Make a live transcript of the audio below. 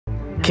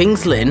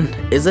King's Lynn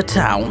is a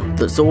town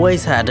that's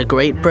always had a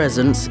great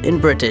presence in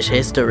British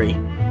history.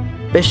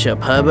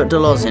 Bishop Herbert de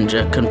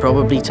Losinga can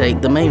probably take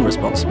the main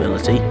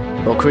responsibility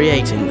for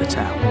creating the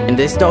town. In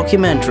this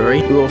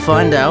documentary, we will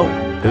find out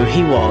who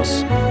he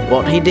was,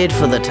 what he did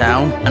for the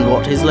town, and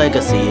what his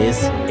legacy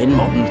is in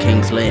modern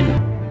King's Lynn.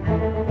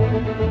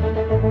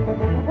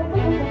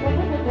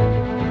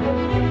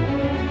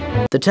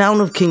 The town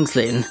of King's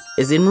Lynn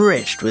is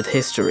enriched with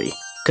history,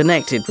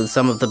 connected with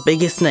some of the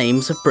biggest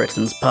names of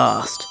Britain's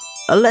past.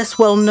 A less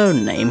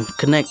well-known name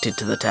connected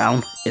to the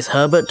town is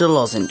Herbert de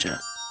Losinga.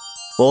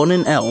 Born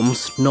in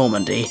Elms,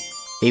 Normandy,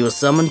 he was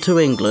summoned to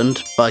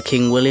England by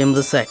King William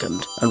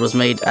II and was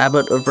made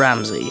Abbot of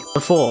Ramsey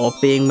before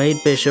being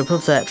made Bishop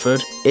of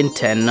Thetford in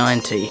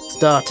 1090,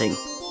 starting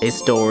his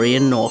story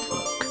in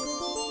Norfolk.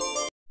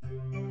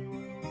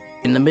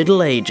 In the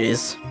Middle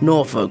Ages,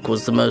 Norfolk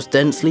was the most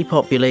densely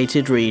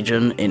populated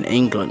region in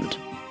England,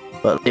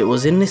 but it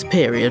was in this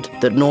period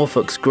that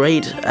Norfolk's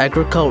great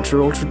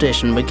agricultural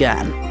tradition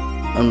began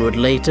and would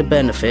later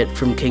benefit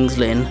from King's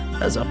Lynn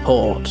as a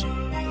port.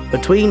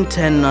 Between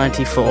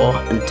 1094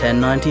 and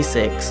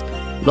 1096,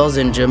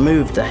 Losinga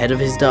moved the head of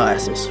his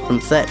diocese from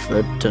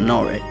Thetford to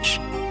Norwich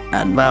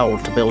and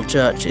vowed to build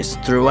churches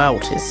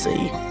throughout his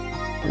see.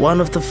 One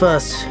of the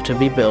first to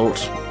be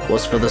built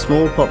was for the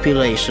small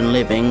population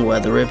living where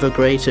the River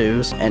Great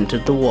Ouse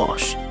entered the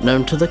Wash,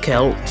 known to the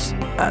Celts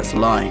as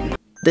Lynn.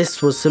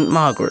 This was St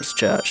Margaret's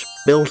Church,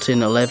 built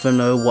in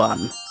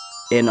 1101,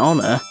 in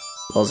honour,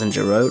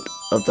 Losinga wrote,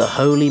 of the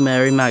Holy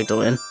Mary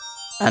Magdalene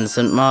and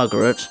St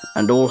Margaret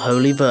and all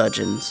holy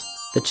virgins.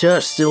 The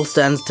church still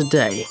stands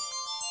today,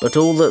 but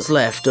all that's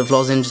left of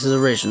Losinga's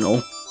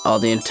original are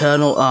the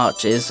internal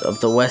arches of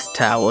the west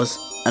towers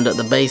and at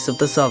the base of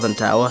the southern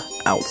tower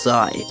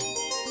outside.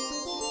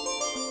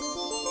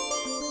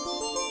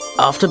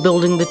 After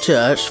building the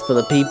church for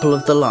the people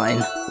of the line,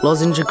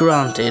 Losinga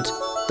granted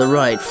the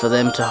right for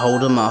them to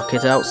hold a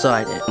market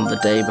outside it on the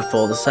day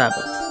before the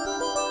Sabbath.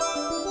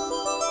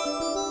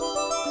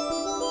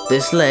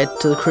 This led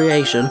to the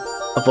creation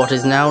of what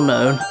is now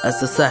known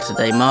as the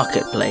Saturday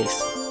Marketplace,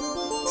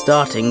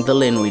 starting the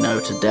Lynn we know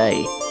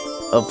today,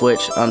 of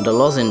which under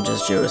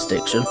Losinga's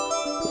jurisdiction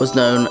was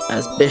known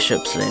as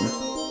Bishop's Lynn.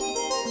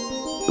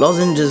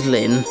 Losinga's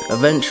Lynn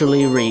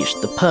eventually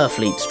reached the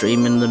Purfleet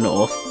stream in the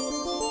north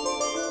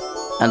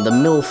and the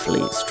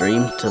Millfleet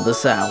stream to the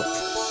south,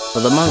 for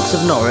the monks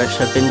of Norwich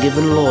had been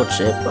given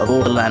lordship of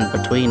all the land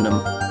between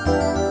them.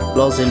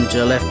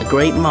 Losinga left a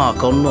great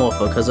mark on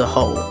Norfolk as a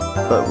whole,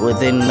 but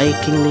within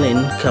making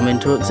Lynn come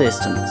into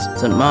existence,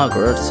 St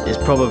Margaret's is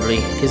probably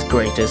his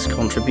greatest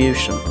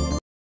contribution.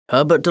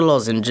 Herbert de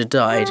Losinga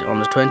died on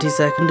the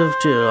 22nd of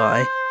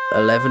July,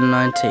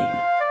 1119.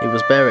 He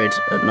was buried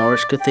at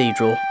Norwich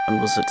Cathedral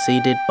and was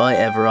succeeded by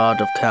Everard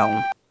of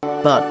Calne.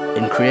 But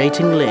in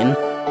creating Lynn,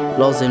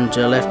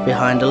 Losinga left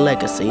behind a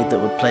legacy that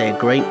would play a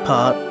great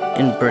part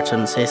in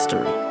Britain's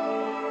history.